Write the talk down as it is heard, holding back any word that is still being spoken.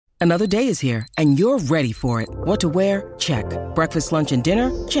Another day is here, and you're ready for it. What to wear? Check. Breakfast, lunch, and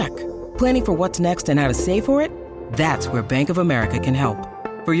dinner? Check. Planning for what's next and how to save for it? That's where Bank of America can help.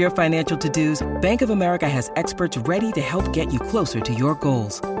 For your financial to-dos, Bank of America has experts ready to help get you closer to your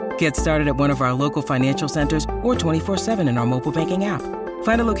goals. Get started at one of our local financial centers or 24/7 in our mobile banking app.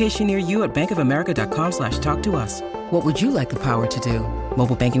 Find a location near you at bankofamerica.com/talktous. What would you like the power to do?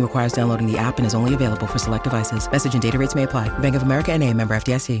 Mobile banking requires downloading the app and is only available for select devices. Message and data rates may apply. Bank of America N.A., member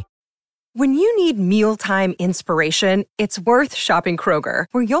FDIC. When you need mealtime inspiration, it's worth shopping Kroger,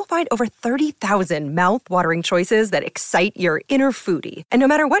 where you'll find over 30,000 mouth-watering choices that excite your inner foodie. And no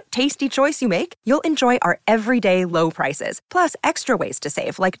matter what tasty choice you make, you'll enjoy our everyday low prices, plus extra ways to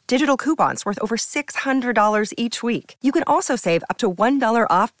save, like digital coupons worth over $600 each week. You can also save up to $1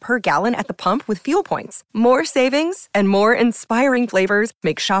 off per gallon at the pump with fuel points. More savings and more inspiring flavors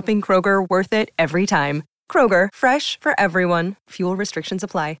make shopping Kroger worth it every time. Kroger, fresh for everyone. Fuel restrictions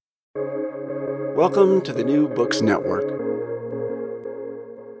apply. Welcome to the New Books Network.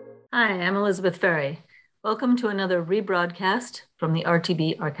 Hi, I'm Elizabeth Ferry. Welcome to another rebroadcast from the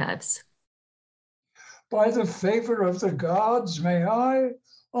RTB archives. By the favor of the gods, may I,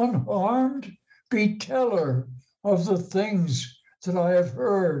 unharmed, be teller of the things that I have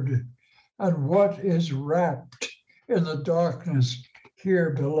heard and what is wrapped in the darkness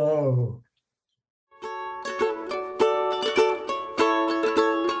here below.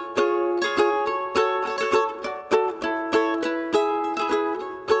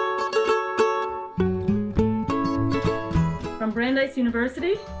 Brandeis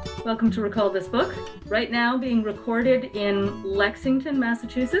University, welcome to Recall This Book. Right now being recorded in Lexington,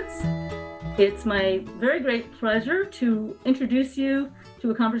 Massachusetts. It's my very great pleasure to introduce you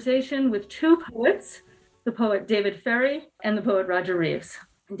to a conversation with two poets, the poet David Ferry and the poet Roger Reeves.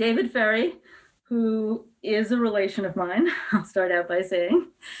 David Ferry, who is a relation of mine, I'll start out by saying,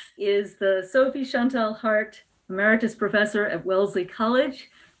 is the Sophie Chantal Hart Emeritus Professor at Wellesley College.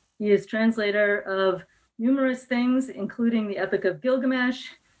 He is translator of numerous things, including the Epic of Gilgamesh,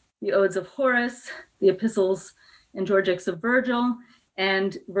 the Odes of Horace, the Epistles and Georgics of Virgil,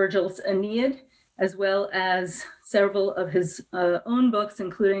 and Virgil's Aeneid, as well as several of his own books,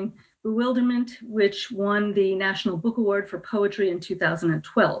 including Bewilderment, which won the National Book Award for Poetry in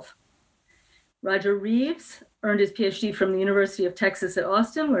 2012. Roger Reeves earned his PhD from the University of Texas at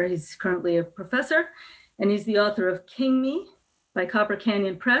Austin, where he's currently a professor, and he's the author of King Me by Copper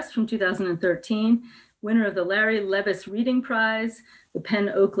Canyon Press from 2013, winner of the Larry Levis Reading Prize, the Penn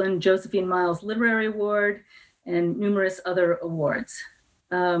Oakland Josephine Miles Literary Award, and numerous other awards.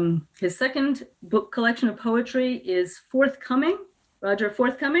 His second book collection of poetry is forthcoming. Roger,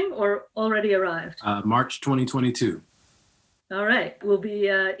 forthcoming or already arrived? March 2022. All right. Will be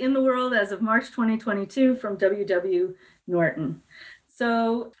in the world as of March 2022 from W.W. Norton.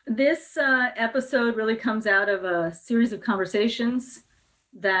 So this episode really comes out of a series of conversations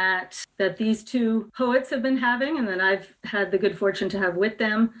that these two poets have been having, and that I've had the good fortune to have with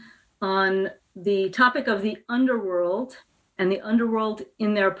them on the topic of the underworld and the underworld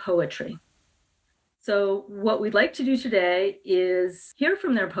in their poetry. So what we'd like to do today is hear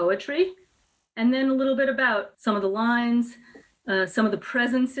from their poetry, and then a little bit about some of the lines, some of the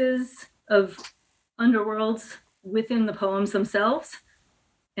presences of underworlds within the poems themselves,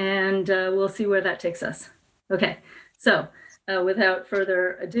 and we'll see where that takes us. Okay, so without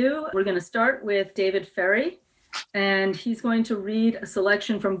further ado, we're going to start with David Ferry, and he's going to read a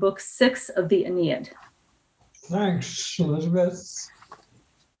selection from Book 6 of the Aeneid. Thanks, Elizabeth.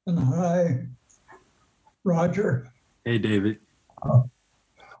 And hi, Roger. Hey, David. I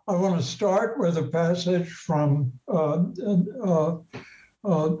want to start with a passage from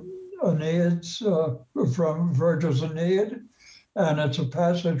Aeneid's, from Virgil's Aeneid, and it's a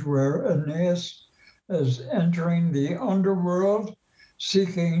passage where Aeneas is entering the underworld,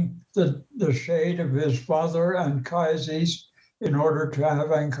 seeking the shade of his father Anchises, in order to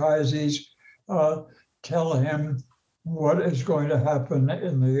have Anchises tell him what is going to happen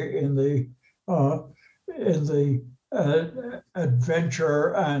in the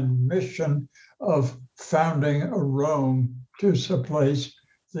adventure and mission of founding a Rome to supplant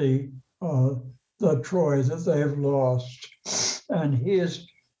the Troy that they have lost. And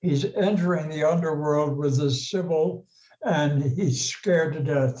he's entering the underworld with his Sibyl, and he's scared to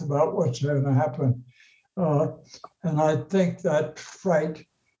death about what's going to happen. And I think that fright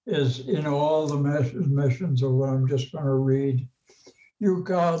is in all the missions of what I'm just going to read. You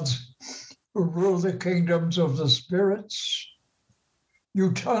gods who rule the kingdoms of the spirits,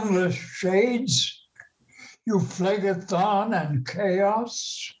 you tongueless shades, you Phlegethon and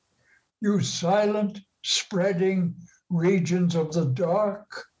chaos, you silent spreading regions of the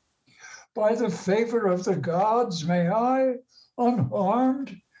dark, By the favor of the gods, may I,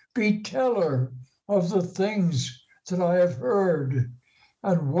 unharmed, be teller of the things that I have heard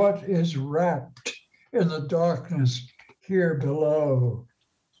and what is wrapped in the darkness here below.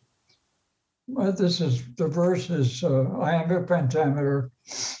 This is the verse is iambic pentameter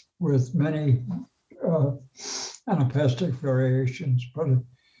with many anapestic variations, but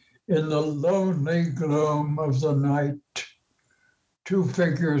in the lonely gloom of the night, two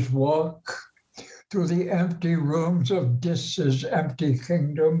figures walk through the empty rooms of Dis's empty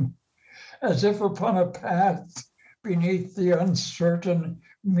kingdom, as if upon a path beneath the uncertain,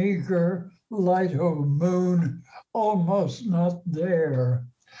 meager light of moon, almost not there,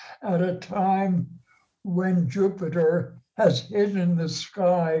 at a time when Jupiter has hidden the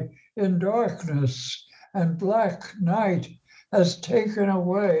sky in darkness and black night has taken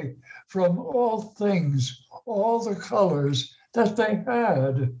away from all things all the colors that they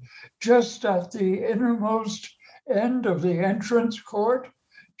had. Just at the innermost end of the entrance court,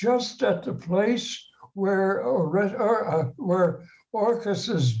 just at the place where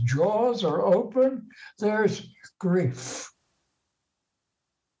Orcus's jaws are open, there's grief.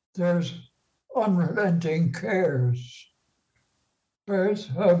 There's unrelenting cares. Birds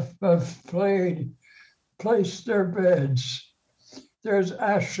have placed their beds. There's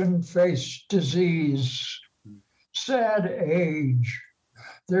ashen-faced disease, sad age.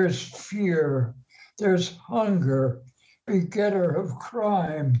 There's fear. There's hunger, begetter of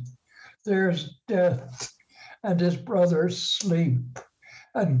crime. There's death and his brother's sleep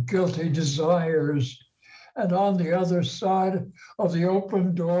and guilty desires. And on the other side of the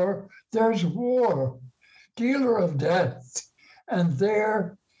open door, there's war, dealer of death. And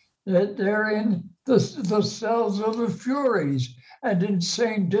they're in the cells of the Furies and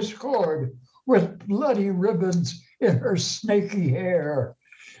insane discord with bloody ribbons in her snaky hair.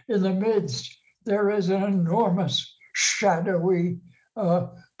 In the midst, there is an enormous, shadowy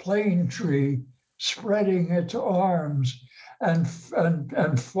plane tree spreading its arms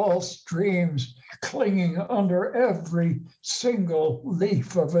and false dreams clinging under every single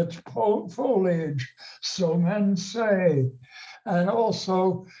leaf of its foliage, so men say. And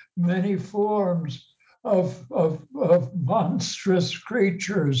also many forms of monstrous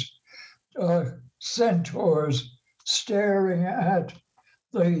creatures, centaurs staring at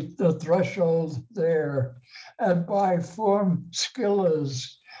the threshold there, and by-form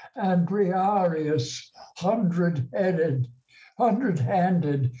Scyllas and Briareus, 100-handed,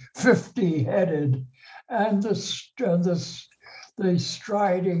 50-headed, and the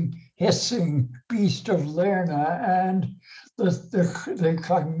striding, hissing beast of Lerna, and the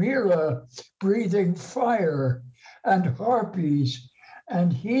chimera breathing fire, and harpies,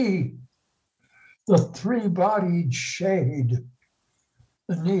 and he, the three-bodied shade.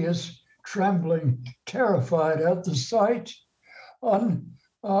 Aeneas, trembling, terrified at the sight,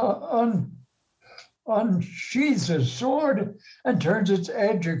 unsheathes his sword and turns its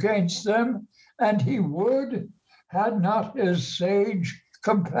edge against them, and he would, had not his sage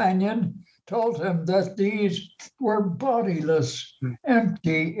companion told him that these were bodiless,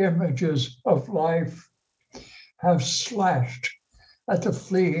 empty images of life, have slashed at the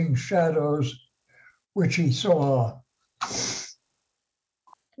fleeing shadows which he saw.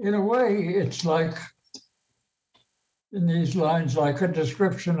 In a way, it's like, in these lines, like a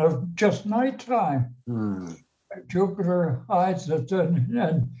description of just nighttime. Jupiter hides it,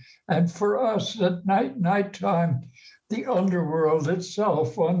 and for us at nighttime, the underworld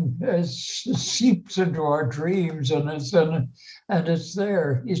itself seeps into our dreams, and it's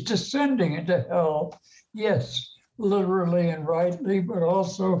there. He's descending into hell, yes, literally and rightly, but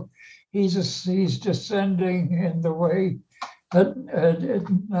also he's descending in the way that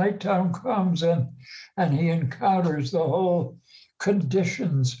nighttime comes, and he encounters the whole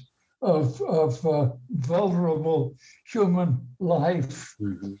conditions of vulnerable human life,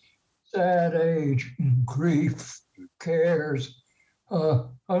 sad age, grief, cares,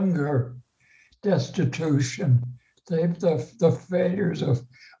 hunger, destitution, the failures of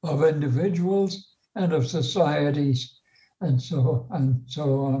individuals and of societies, and so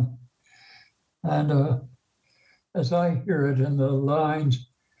on. And as I hear it in the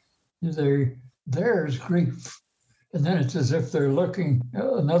lines, there's grief. And then it's as if they're looking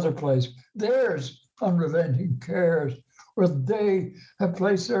another place. There's unrelenting cares, where they have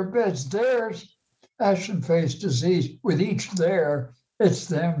placed their beds. There's ashen-faced disease. With each there, it's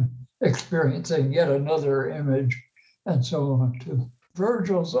them experiencing yet another image, and so on. To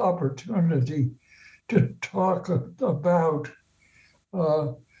Virgil's opportunity to talk about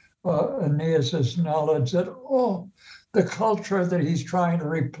Aeneas's knowledge that all the culture that he's trying to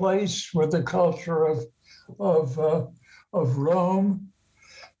replace with the culture of Rome,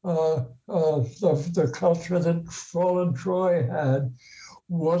 the culture that fallen Troy had,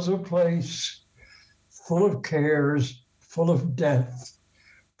 was a place full of cares, full of death,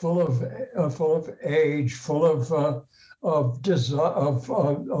 full of age, full of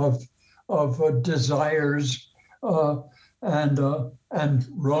desires, and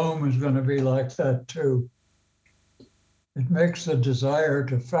Rome is going to be like that too. It makes the desire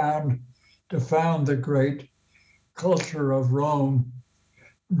to found the great culture of Rome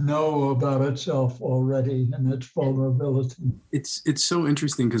know about itself already and its vulnerability. It's so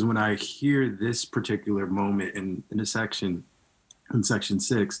interesting because when I hear this particular moment in a section, in section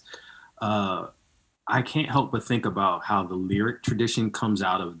 6, I can't help but think about how the lyric tradition comes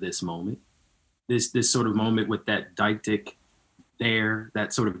out of this moment. This sort of moment with that deictic there,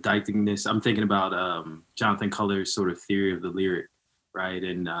 that sort of deicticness. I'm thinking about Jonathan Culler's sort of theory of the lyric, right?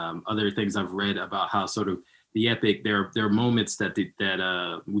 And other things I've read about how sort of the epic, there are moments that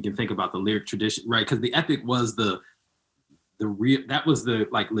we can think about the lyric tradition, right? Because the epic was the real, that was the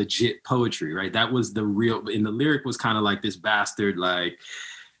like legit poetry, right? That was the real, and the lyric was kind of like this bastard, like,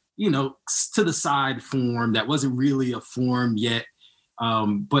 you know, to the side form that wasn't really a form yet.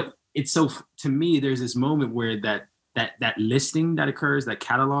 But it's so, to me, there's this moment where that listing that occurs, that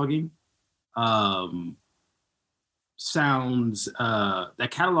cataloging, sounds, that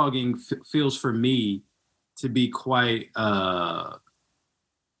cataloging feels for me to be quite,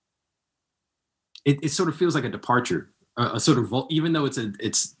 it sort of feels like a departure, a sort of, even though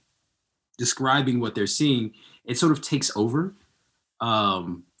it's describing what they're seeing, it sort of takes over,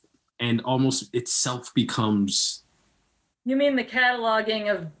 and almost itself becomes. You mean the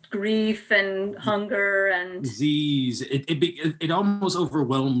cataloging of grief and hunger and disease? It almost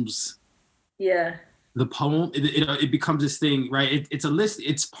overwhelms. Yeah. The poem, it becomes this thing, right? It's a list.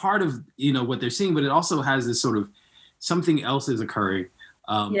 It's part of, you know, what they're seeing, but it also has this sort of something else is occurring,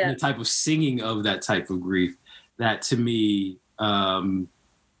 the type of singing of that type of grief that to me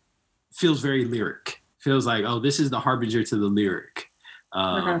feels very lyric. Feels like, oh, this is the harbinger to the lyric,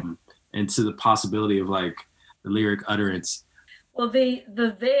 and to the possibility of like the lyric utterance. Well, the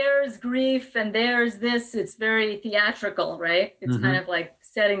there's grief and there's this. It's very theatrical, right? It's kind of like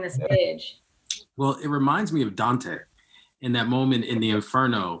setting the stage. Well, it reminds me of Dante in that moment in the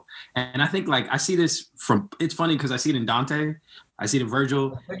Inferno. And I think like I see this it's funny because I see it in Dante, I see it in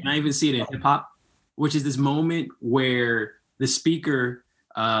Virgil, and I even see it in hip hop, which is this moment where the speaker,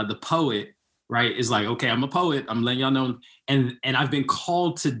 the poet, right, is like, okay, I'm a poet, I'm letting y'all know. And I've been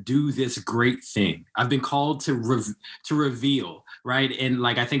called to do this great thing. I've been called to reveal, right? And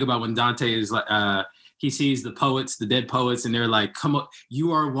like, I think about when Dante is like, he sees the poets, the dead poets, and they're like, come up,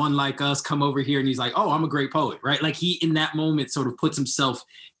 you are one like us, come over here. And he's like, oh, I'm a great poet, right? Like he, in that moment, sort of puts himself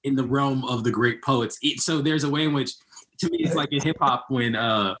in the realm of the great poets. So there's a way in which, to me, it's like in hip hop when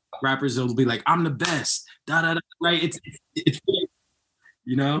rappers will be like, I'm the best, da da da, right? It's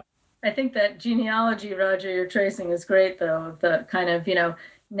you know? I think that genealogy, Roger, you're tracing is great though. The kind of,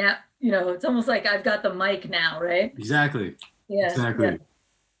 now, it's almost like I've got the mic now, right? Exactly. Yeah. Exactly.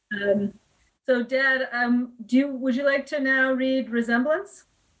 Yeah. So, Dad, would you like to now read Resemblance?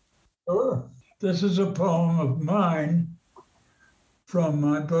 Sure. This is a poem of mine from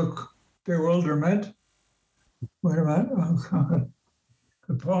my book, Bewilderment. Wait a minute. Oh,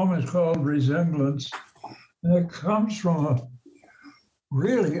 the poem is called Resemblance, and it comes from a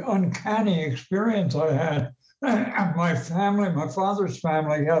really uncanny experience I had. My father's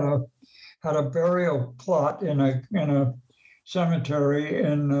family had a burial plot in a cemetery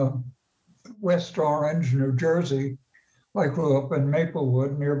in West Orange, New Jersey. I grew up in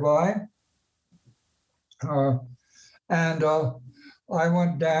Maplewood nearby. And I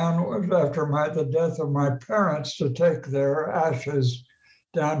went down after the death of my parents to take their ashes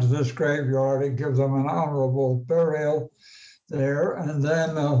down to this graveyard and give them an honorable burial there. And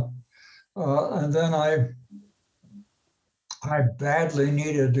then I badly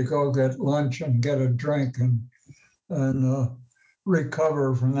needed to go get lunch and get a drink and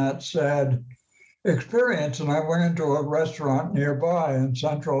recover from that sad experience. And I went into a restaurant nearby in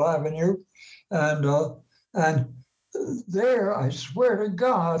Central Avenue, and there, I swear to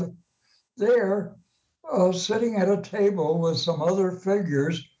God, there, sitting at a table with some other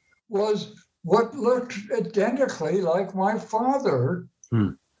figures, was what looked identically like my father,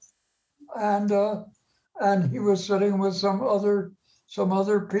 and he was sitting with some other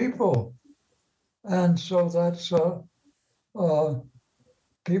people, and so that's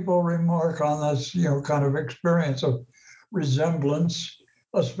people remark on this, kind of experience of resemblance,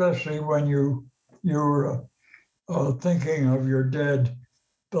 especially when you're thinking of your dead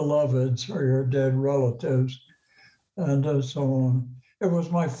beloveds or your dead relatives, and so on. It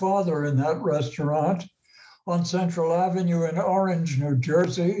was my father in that restaurant on Central Avenue in Orange, New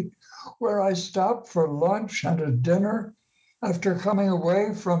Jersey, where I stopped for lunch and a dinner after coming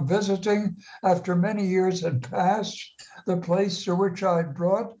away from visiting after many years had passed, the place to which I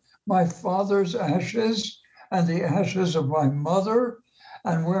brought my father's ashes and the ashes of my mother,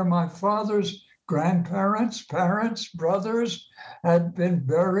 and where my father's grandparents, parents, brothers had been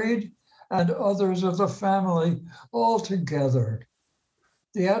buried, and others of the family all together.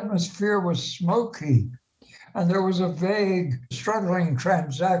 The atmosphere was smoky, and there was a vague, struggling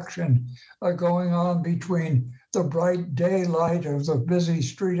transaction going on between the bright daylight of the busy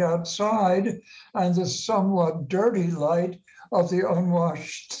street outside and the somewhat dirty light of the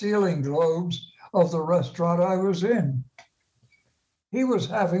unwashed ceiling globes of the restaurant I was in. He was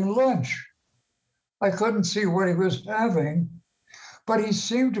having lunch. I couldn't see what he was having, but he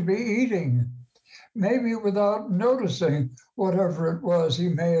seemed to be eating, maybe without noticing whatever it was he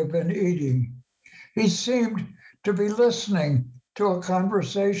may have been eating. He seemed to be listening to a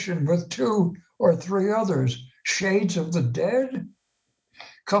conversation with 2 or 3 others, shades of the dead,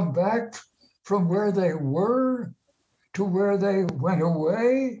 come back from where they were to where they went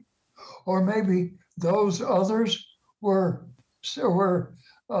away, or maybe those others weren't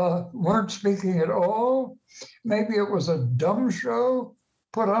speaking at all. Maybe it was a dumb show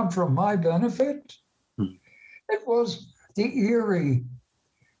put on for my benefit. It was the eerie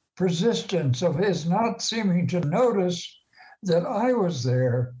persistence of his not seeming to notice that I was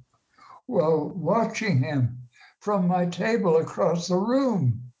there, well, watching him from my table across the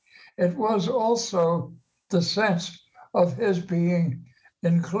room. It was also the sense of his being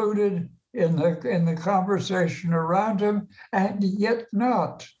included in the conversation around him, and yet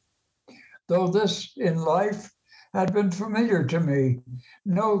not. Though this in life had been familiar to me,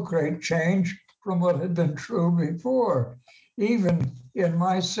 no great change from what had been true before, even in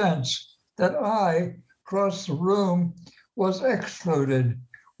my sense that I, across the room, was excluded,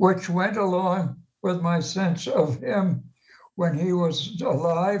 which went along with my sense of him when he was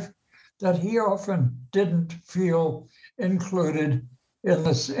alive, that he often didn't feel included in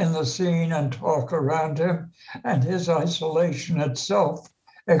the scene and talk around him, and his isolation itself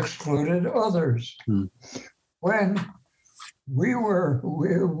excluded others. When where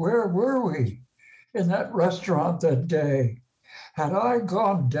were we in that restaurant that day? Had I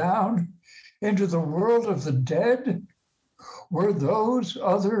gone down into the world of the dead? Were those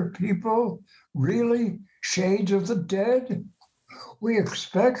other people really shades of the dead? We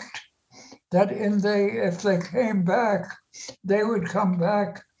expect that if they came back, they would come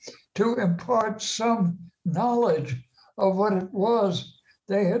back to impart some knowledge of what it was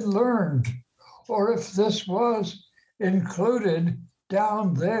they had learned. Or if this was included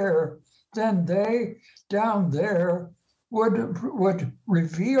down there, then they down there would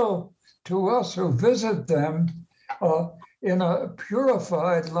reveal to us who visit them in a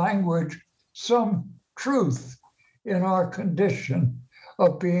purified language some truth in our condition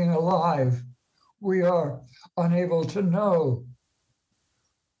of being alive. We are unable to know.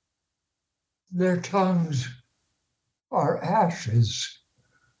 Their tongues are ashes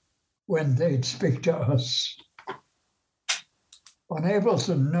when they'd speak to us. Unable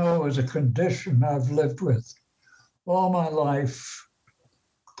to know is a condition I've lived with all my life.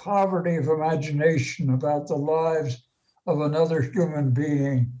 Poverty of imagination about the lives of another human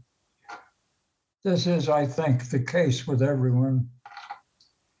being. This is, I think, the case with everyone.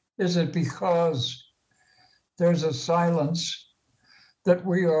 Is it because there's a silence that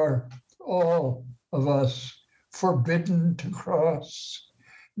we are, all of us, forbidden to cross?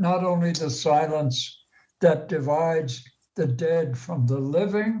 Not only the silence that divides the dead from the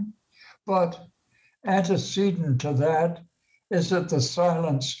living, but antecedent to that is it the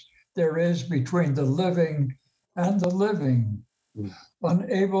silence there is between the living and the living,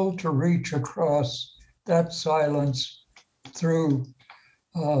 unable to reach across that silence through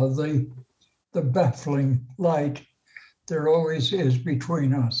the baffling light there always is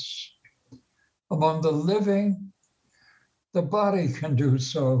between us. Among the living, the body can do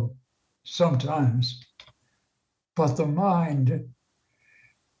so sometimes, but the mind,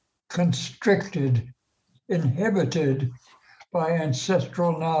 constricted, inhibited by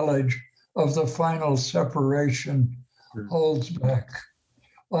ancestral knowledge of the final separation, holds back,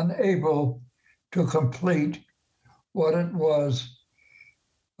 unable to complete what it wanted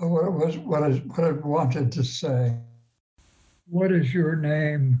to say. What is your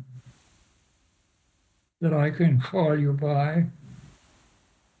name that I can call you by?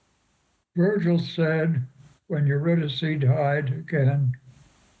 Virgil said, when Eurydice died again,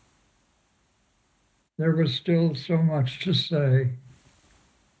 there was still so much to say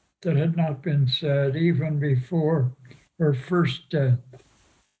that had not been said even before her first death,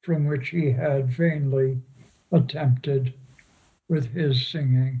 from which he had vainly attempted with his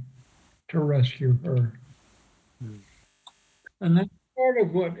singing to rescue her. And that's part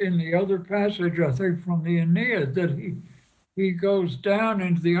of what in the other passage, I think, from the Aeneid, that he goes down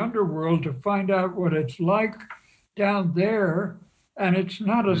into the underworld to find out what it's like down there, and it's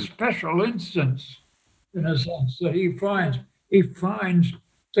not a special instance in a sense that he finds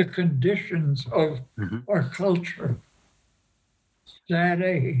the conditions of our culture, sad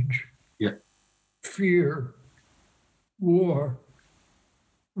age, fear, war,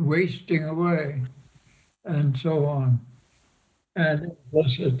 wasting away, and so on. And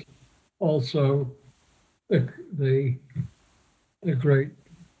implicit also the great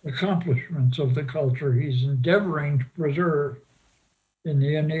accomplishments of the culture he's endeavoring to preserve in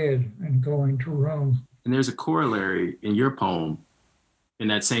the Aeneid and going to Rome. And there's a corollary in your poem in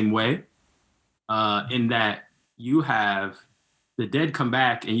that same way, in that you have the dead come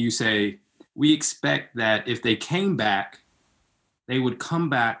back and you say, we expect that if they came back, they would come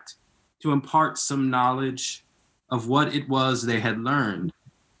back to impart some knowledge of what it was they had learned,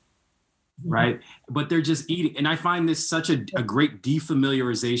 right? But they're just eating. And I find this such a great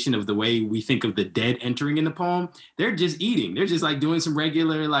defamiliarization of the way we think of the dead entering in the poem. They're just eating. They're just like doing some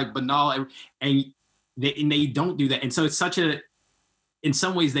regular, like banal, and they don't do that. And so it's such a, in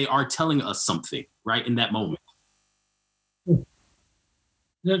some ways they are telling us something, right? In that moment.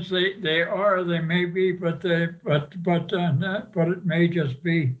 Yes, they may be, but it may just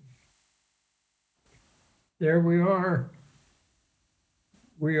be. There we are.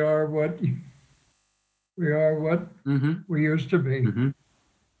 We are what we used to be.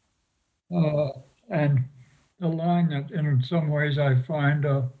 And the line that in some ways I find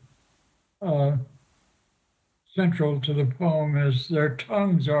central to the poem is, their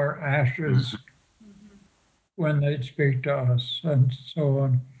tongues are ashes when they speak to us, and so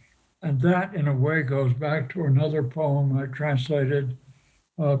on. And that in a way goes back to another poem I translated,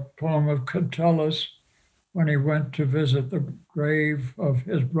 a poem of Catullus, when he went to visit the grave of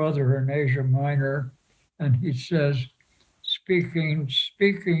his brother in Asia Minor, and he says, seeking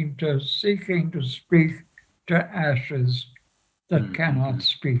to speak to ashes that cannot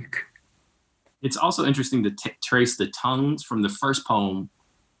speak. It's also interesting to trace the tongues from the first poem,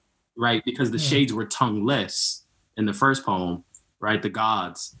 right? Because the shades were tongueless in the first poem, right? The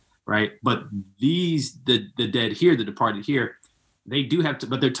gods, right? But these, the dead here, the departed here, they do have to,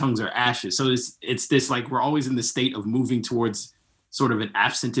 but their tongues are ashes. So it's this, like, we're always in the state of moving towards sort of an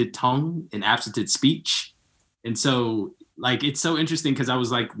absented tongue, an absented speech. And so, like, it's so interesting because I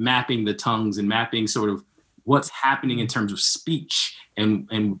was like mapping the tongues and mapping sort of what's happening in terms of speech, and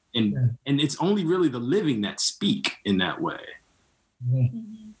it's only really the living that speak in that way.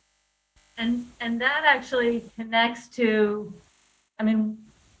 And that actually connects to, I mean,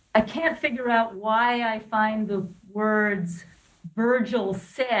 I can't figure out why I find the words Virgil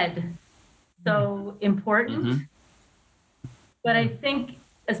said so important. But I think,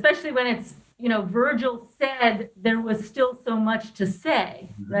 especially when it's, Virgil said, there was still so much to say,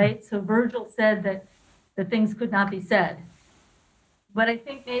 right? So Virgil said that things could not be said. But I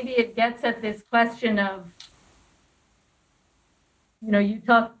think maybe it gets at this question of, you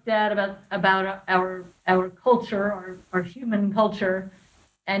talked, Dad, about our culture, our human culture,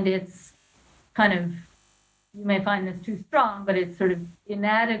 and it's kind of, you may find this too strong, but it's sort of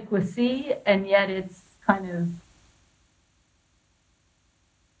inadequacy, and yet it's kind of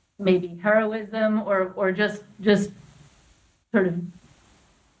maybe heroism or just sort of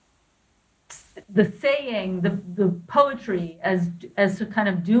the saying, the poetry as to kind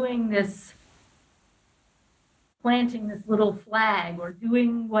of doing this, planting this little flag or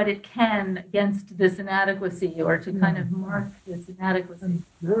doing what it can against this inadequacy, or to kind of mark this inadequacy. And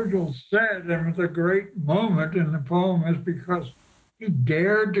Virgil said, and the great moment in the poem is because he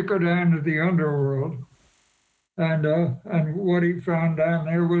dared to go down to the underworld, and what he found down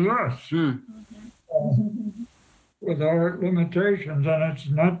there was us, with our limitations. And it's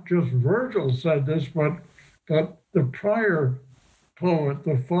not just Virgil said this, but the prior poet,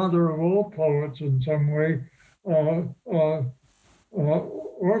 the father of all poets in some way,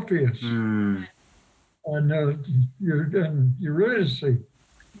 Orpheus, and Eurydice.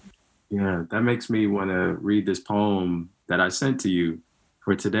 Yeah, that makes me want to read this poem that I sent to you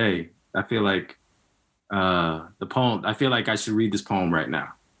for today. I feel like I feel like I should read this poem right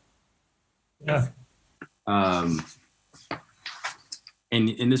now. Yeah. And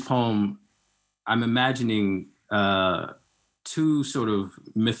in this poem, I'm imagining two sort of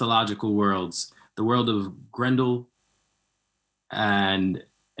mythological worlds: the world of Grendel and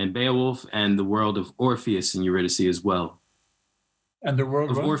Beowulf, and the world of Orpheus and Eurydice as well. And the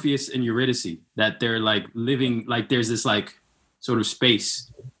world of what? Orpheus and Eurydice, that they're like living, like there's this like sort of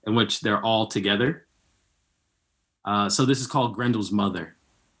space in which they're all together. So this is called Grendel's mother.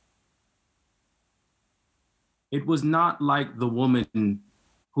 It was not like the woman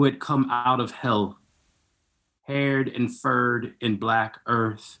who had come out of hell, haired and furred in black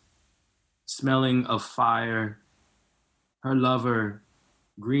earth, smelling of fire. Her lover,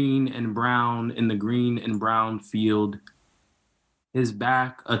 green and brown in the green and brown field, his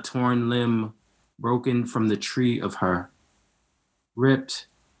back a torn limb broken from the tree of her, ripped,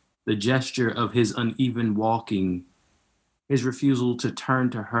 the gesture of his uneven walking, his refusal to turn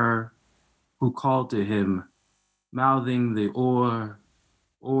to her who called to him, mouthing the or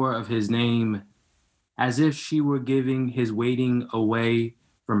of his name, as if she were giving his waiting away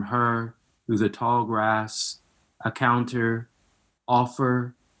from her through the tall grass, a counter,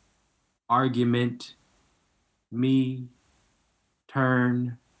 offer, argument, me,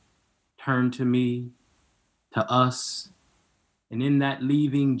 turn to me, to us. And in that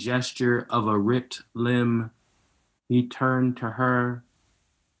leaving gesture of a ripped limb, he turned to her,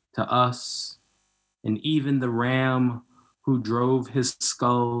 to us, and even the ram who drove his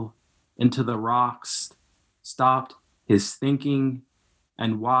skull into the rocks stopped his thinking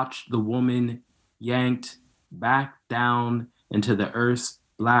and watched the woman yanked back down into the earth's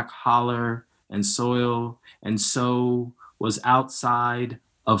black holler and soil, and so was outside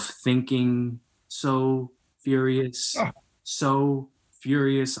of thinking. So furious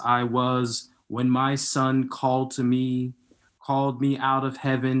I was when my son called me out of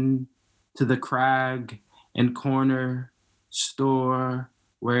heaven to the crag and corner store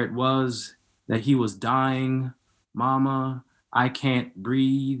where it was that he was dying. Mama, I can't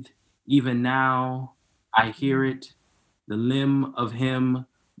breathe. Even now, I hear it, the limb of him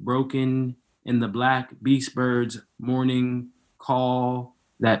broken in the black beast bird's morning call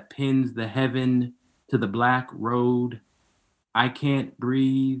that pins the heaven to the black road. I can't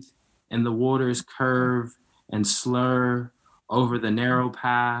breathe, and the waters curve and slur over the narrow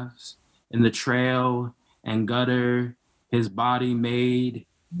paths in the trail and gutter his body made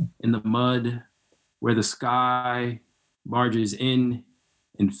in the mud where the sky barges in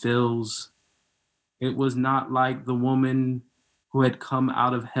and fills. It was not like the woman who had come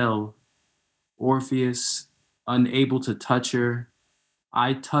out of hell, Orpheus, unable to touch her.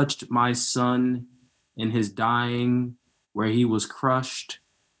 I touched my son in his dying, where he was crushed,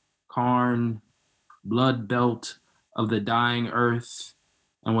 Karn, blood belt of the dying earth,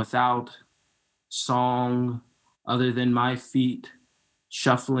 and without song other than my feet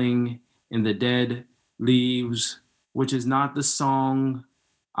shuffling in the dead leaves, which is not the song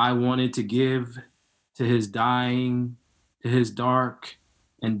I wanted to give to his dying, to his dark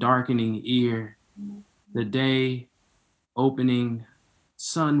and darkening ear. The day opening,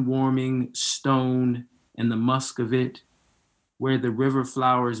 sun warming stone and the musk of it, where the river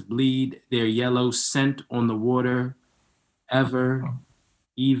flowers bleed their yellow scent on the water, ever,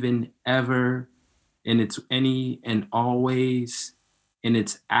 even ever, in its any and always, in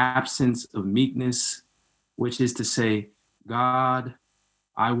its absence of meekness, which is to say, God,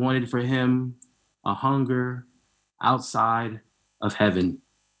 I wanted for him a hunger outside of heaven.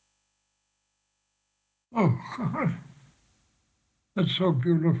 Oh, God. That's so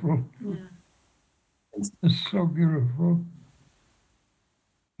beautiful. Yeah. It's so beautiful.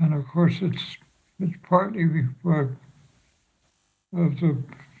 And of course, it's partly because of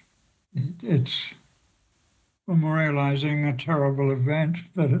it's memorializing a terrible event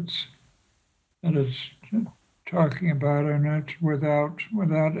that it's talking about, and it's without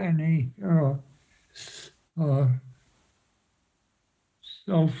any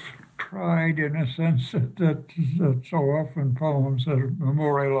self-pride, in a sense that so often poems that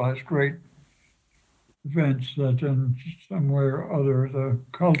memorialize great events that in some way or other the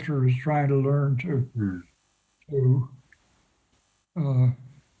culture is trying to learn to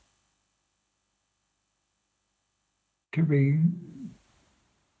be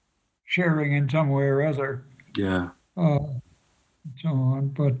sharing in some way or other. Yeah. And so on,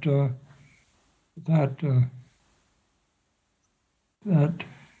 but that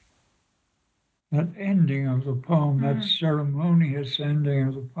ending of the poem, that ceremonious ending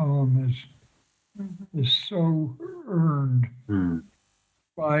of the poem is so earned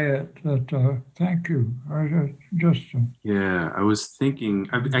by it that thank you. I was thinking,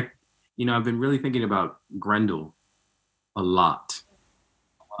 I've been really thinking about Grendel a lot.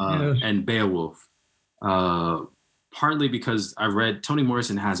 Yes. and Beowulf. Partly because I read Toni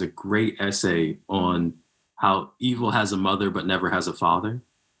Morrison has a great essay on how evil has a mother but never has a father.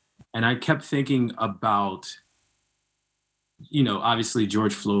 And I kept thinking about, obviously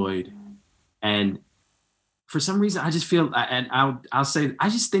George Floyd. And for some reason, I just feel, and I'll say, I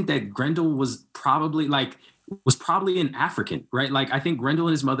just think that Grendel was probably an African, right? Like, I think Grendel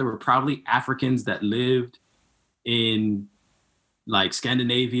and his mother were probably Africans that lived in like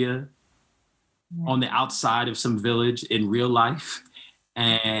Scandinavia on the outside of some village in real life.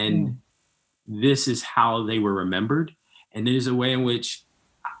 And this is how they were remembered. And there's a way in which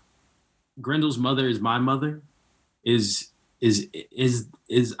Grendel's mother is my mother, is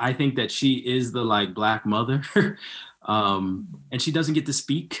I think that she is the like Black mother. And she doesn't get to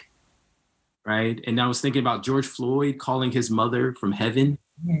speak. Right. And I was thinking about George Floyd calling his mother from heaven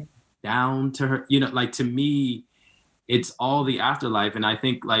down to her, like, to me, it's all the afterlife. And I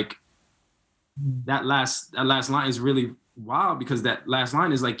think like that last line is really wild, because that last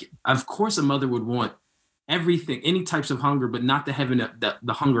line is like, of course a mother would want everything, any types of hunger, but not the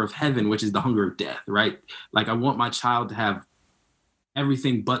hunger of heaven, which is the hunger of death, right? Like, I want my child to have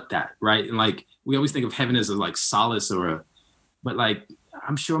everything but that, right? And like, we always think of heaven as a like solace but like,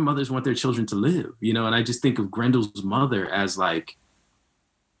 I'm sure mothers want their children to live, and I just think of Grendel's mother as like,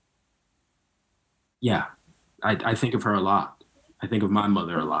 yeah, I think of her a lot. I think of my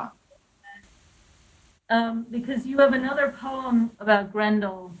mother a lot. Because you have another poem about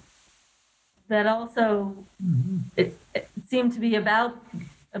Grendel that also it seemed to be about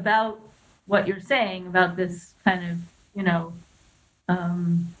what you're saying about this kind of,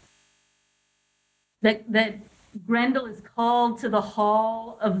 that Grendel is called to the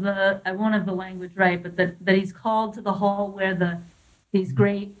hall of I won't have the language right, but that he's called to the hall where these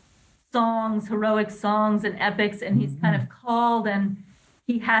great songs, heroic songs and epics, and he's kind of called, and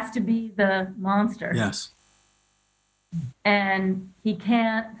he has to be the monster. Yes. And he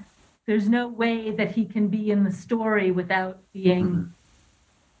can't, there's no way that he can be in the story without being.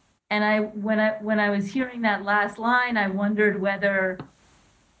 And when I was hearing that last line, I wondered whether,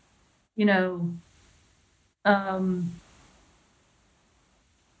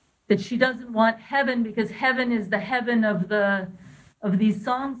 that she doesn't want heaven because heaven is the heaven of these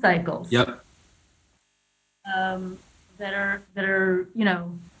song cycles. Yep. That are,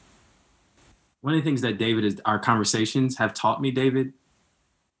 One of the things that our conversations have taught me, David,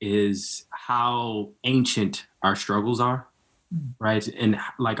 is how ancient our struggles are, right? And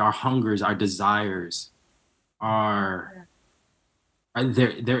like our hungers, our desires they're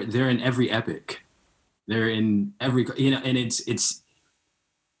in every epic. They're in every, and it's,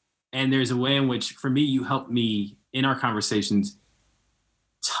 and there's a way in which, for me, you help me in our conversations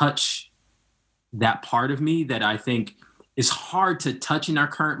touch that part of me that I think is hard to touch in our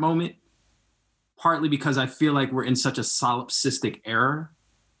current moment, partly because I feel like we're in such a solipsistic era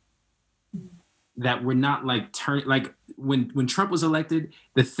that we're not like when Trump was elected,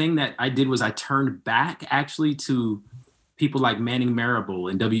 the thing that I did was I turned back actually to people like Manning Marable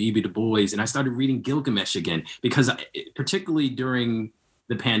and W.E.B. Du Bois, and I started reading Gilgamesh again, because particularly during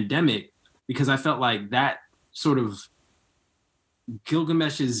the pandemic, because I felt like that sort of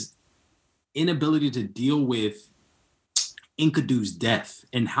Gilgamesh's inability to deal with Enkidu's death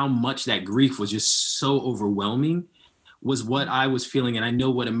and how much that grief was just so overwhelming was what I was feeling. And I know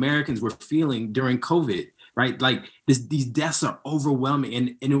what Americans were feeling during COVID, right? Like these deaths are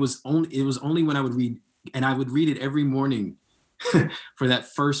overwhelming. And it was only when I would read, and I would read it every morning for that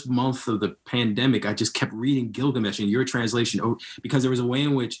first month of the pandemic, I just kept reading Gilgamesh in your translation, because there was a way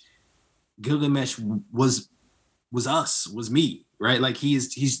in which Gilgamesh was me, right? Like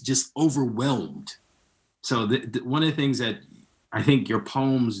he's just overwhelmed. So one of the things that I think your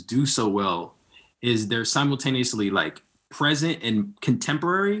poems do so well is they're simultaneously like present and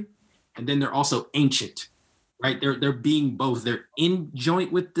contemporary, and then they're also ancient, right? They're being both. They're in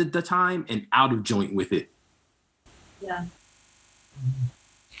joint with the time and out of joint with it. Yeah.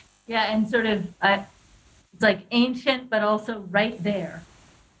 Yeah, and sort of it's like ancient, but also right there.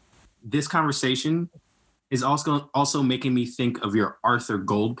 This conversation is also making me think of your Arthur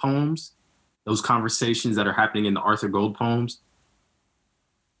Gold poems, those conversations that are happening in the Arthur Gold poems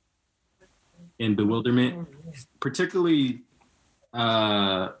in Bewilderment. Particularly,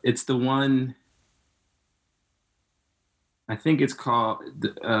 it's the one, I think it's called,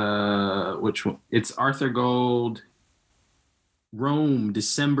 which one? It's Arthur Gold, Rome,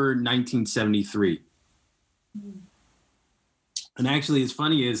 December 1973. And actually, it's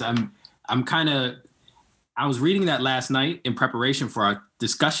funny is I was reading that last night in preparation for our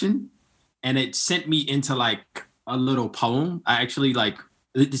discussion, and it sent me into like a little poem. I actually like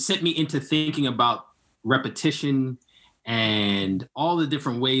it sent me into thinking about repetition and all the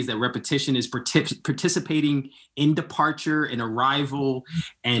different ways that repetition is participating in departure and arrival.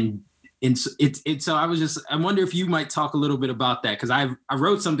 And so I wonder if you might talk a little bit about that, because I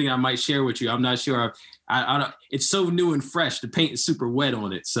wrote something I might share with you. I'm not sure. I don't, it's so new and fresh. The paint is super wet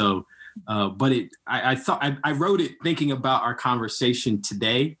on it. So, but I thought I wrote it thinking about our conversation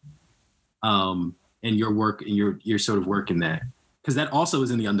today, and your work and your sort of work in that, because that also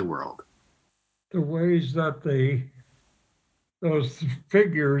is in the underworld. The ways that those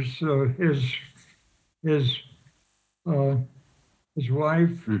figures, his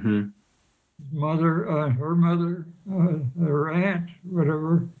wife, mm-hmm. mother, her mother, her aunt,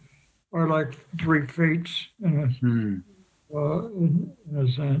 whatever, are like three fates in a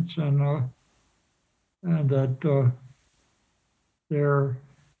sense, and that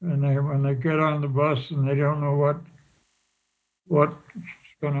when they get on the bus and they don't know what's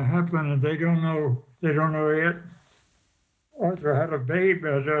going to happen, and they don't know yet. Arthur had a baby,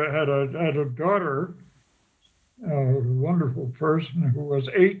 had a daughter, a wonderful person who was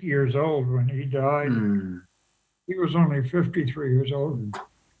 8 years old when he died. Mm. He was only 53 years old.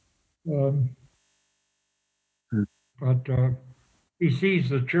 But he sees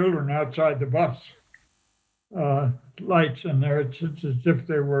the children outside the bus, lights, and it's as if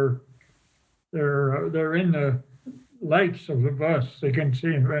they're in the lights of the bus. They can see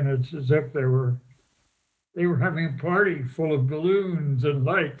them, and it's as if they were having a party full of balloons and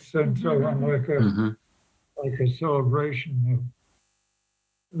lights and so on, like a celebration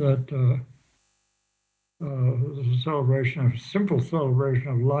of that. A simple celebration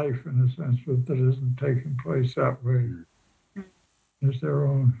of life, in a sense, but that isn't taking place that way. It's their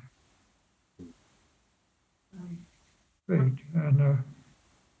own fate, and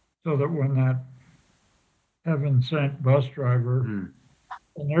so that when that heaven-sent bus driver, and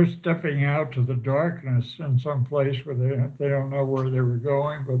they're stepping out to the darkness in some place where they don't know where they were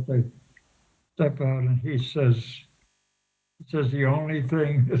going, but they step out, and he says the only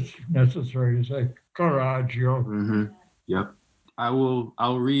thing that's necessary is say, Coraggio. Mm-hmm. Yep.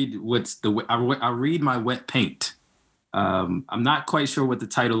 I'll read I'll read my wet paint. I'm not quite sure what the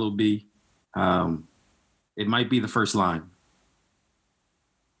title will be. It might be the first line.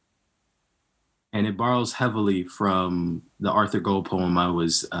 And it borrows heavily from the Arthur Gold poem I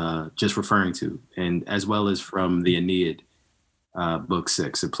was just referring to, and as well as from the Aeneid, book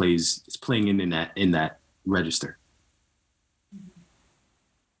 6. It's playing in that register.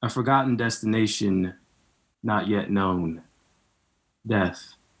 A forgotten destination, not yet known.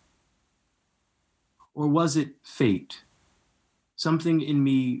 Death. Or was it fate? Something in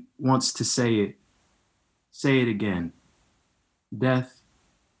me wants to say it. Say it again. Death.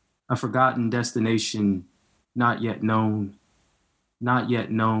 A forgotten destination, not yet known. Not yet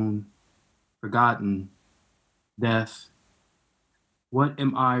known. Forgotten. Death. What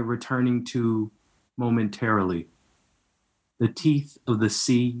am I returning to momentarily? The teeth of the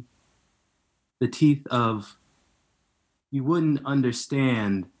sea, the teeth of, you wouldn't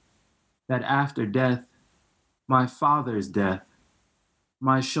understand that after death, my father's death,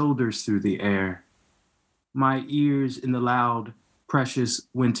 my shoulders through the air, my ears in the loud, precious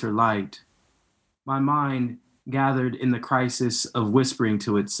winter light, my mind gathered in the crisis of whispering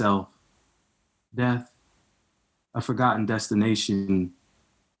to itself, death, a forgotten destination,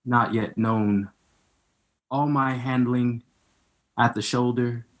 not yet known, all my handling, at the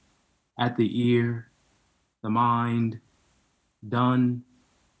shoulder, at the ear, the mind, done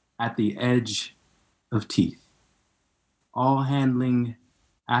at the edge of teeth. All handling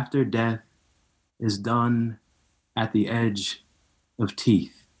after death is done at the edge of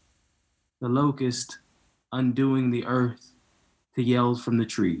teeth. The locust undoing the earth to yell from the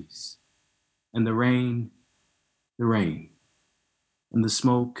trees, and the rain, and the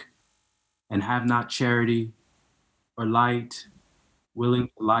smoke, and have not charity or light, willing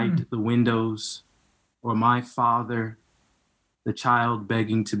to light the windows, or my father, the child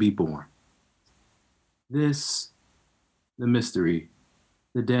begging to be born. This, the mystery,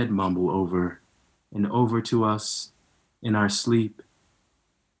 the dead mumble over and over to us in our sleep,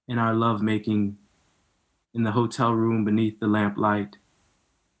 in our lovemaking, in the hotel room beneath the lamplight.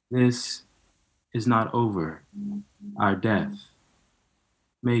 This is not over, our death.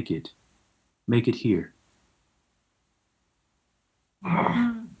 Make it here.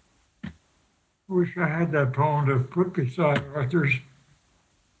 I wish I had that poem to put beside Arthur's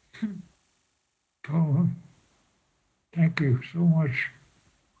poem. Thank you so much.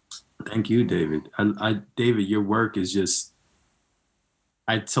 Thank you, David. David, your work is just.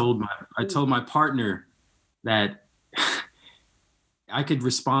 I told my partner that I could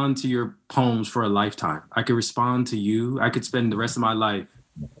respond to your poems for a lifetime. I could respond to you. I could spend the rest of my life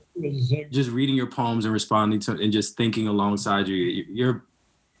just reading your poems and responding to and just thinking alongside you.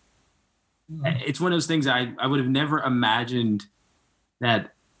 It's one of those things I would have never imagined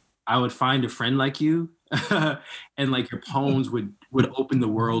that I would find a friend like you and like your poems would open the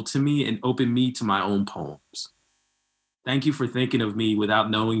world to me and open me to my own poems. Thank you for thinking of me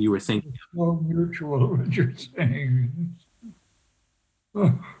without knowing you were thinking. It's so mutual what you're saying.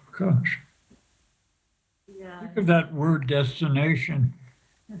 Oh, gosh. Yeah. Think of that word destination.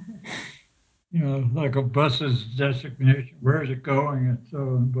 Like a bus's destination. Where is it going?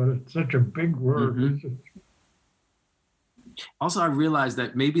 But it's such a big word. Mm-hmm. Also, I realized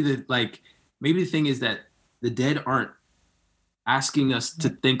that maybe the thing is that the dead aren't asking us to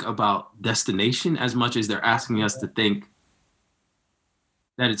think about destination as much as they're asking us to think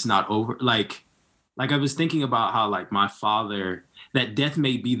that it's not over. Like I was thinking about how like my father, that death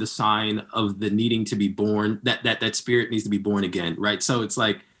may be the sign of the needing to be born, that spirit needs to be born again, right? So it's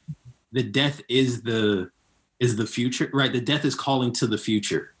like the death is the future, right? The death is calling to the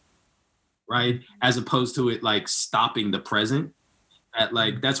future, right? As opposed to it like stopping the present.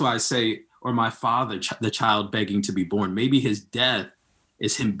 That's why I say, or my father, the child begging to be born. Maybe his death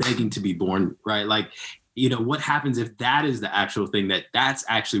is him begging to be born, right? Like, what happens if that is the actual thing, that's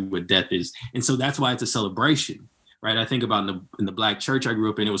actually what death is. And so that's why it's a celebration, right? I think about in the Black church I grew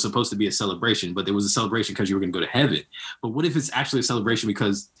up in, it was supposed to be a celebration, but it was a celebration because you were going to go to heaven. But what if it's actually a celebration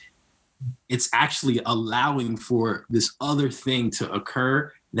because it's actually allowing for this other thing to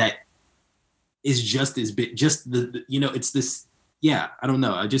occur that is just as big, just it's this, yeah, I don't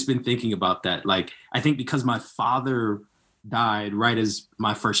know. I've just been thinking about that. Like, I think because my father died right as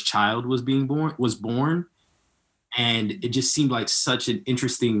my first child was born, and it just seemed like such an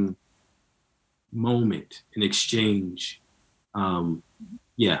interesting moment, an exchange.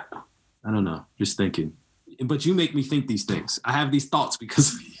 Yeah, I don't know, just thinking. But you make me think these things. I have these thoughts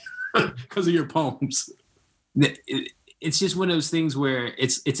because of your poems. It's just one of those things where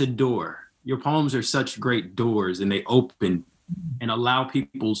it's a door. Your poems are such great doors, and they open and allow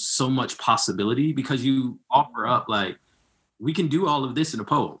people so much possibility because you offer up like, we can do all of this in a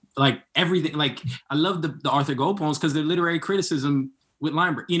poem. Like everything, like I love the Arthur Gold poems because they're literary criticism with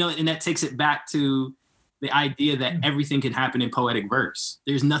Limerick, and that takes it back to the idea that everything can happen in poetic verse.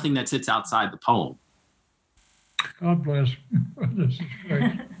 There's nothing that sits outside the poem. God bless. This is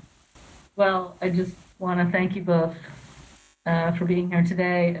great. Well, I just want to thank you both for being here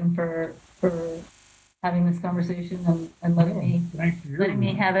today and for having this conversation and letting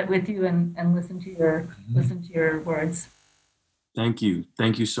me have it with you and listen to your words. Thank you.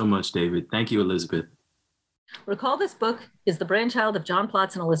 Thank you so much, David. Thank you, Elizabeth. Recall This Book is the brainchild of John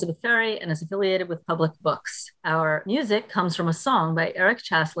Plotz and Elizabeth Ferry and is affiliated with Public Books. Our music comes from a song by Eric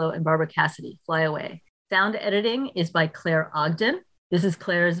Chaslow and Barbara Cassidy, Fly Away. Sound editing is by Claire Ogden. This is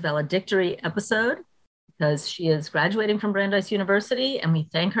Claire's valedictory episode because she is graduating from Brandeis University, and we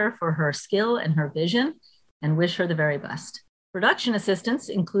thank her for her skill and her vision and wish her the very best. Production assistance,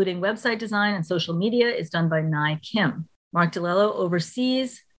 including website design and social media, is done by Nai Kim. Mark DiLello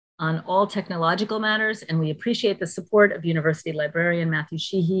oversees on all technological matters, and we appreciate the support of University Librarian Matthew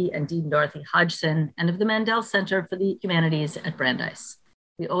Sheehy and Dean Dorothy Hodgson, and of the Mandel Center for the Humanities at Brandeis.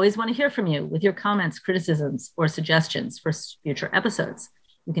 We always want to hear from you with your comments, criticisms, or suggestions for future episodes.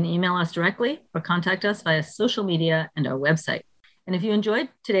 You can email us directly or contact us via social media and our website. And if you enjoyed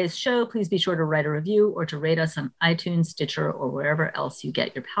today's show, please be sure to write a review or to rate us on iTunes, Stitcher, or wherever else you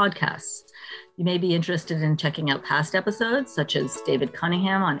get your podcasts. You may be interested in checking out past episodes, such as David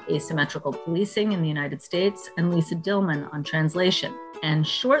Cunningham on asymmetrical policing in the United States and Lisa Dillman on translation. And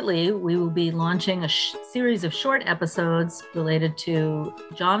shortly, we will be launching a series of short episodes related to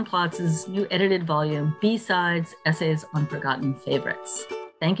John Plotz's new edited volume, B-Sides, Essays on Forgotten Favorites.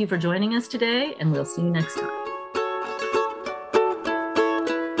 Thank you for joining us today, and we'll see you next time.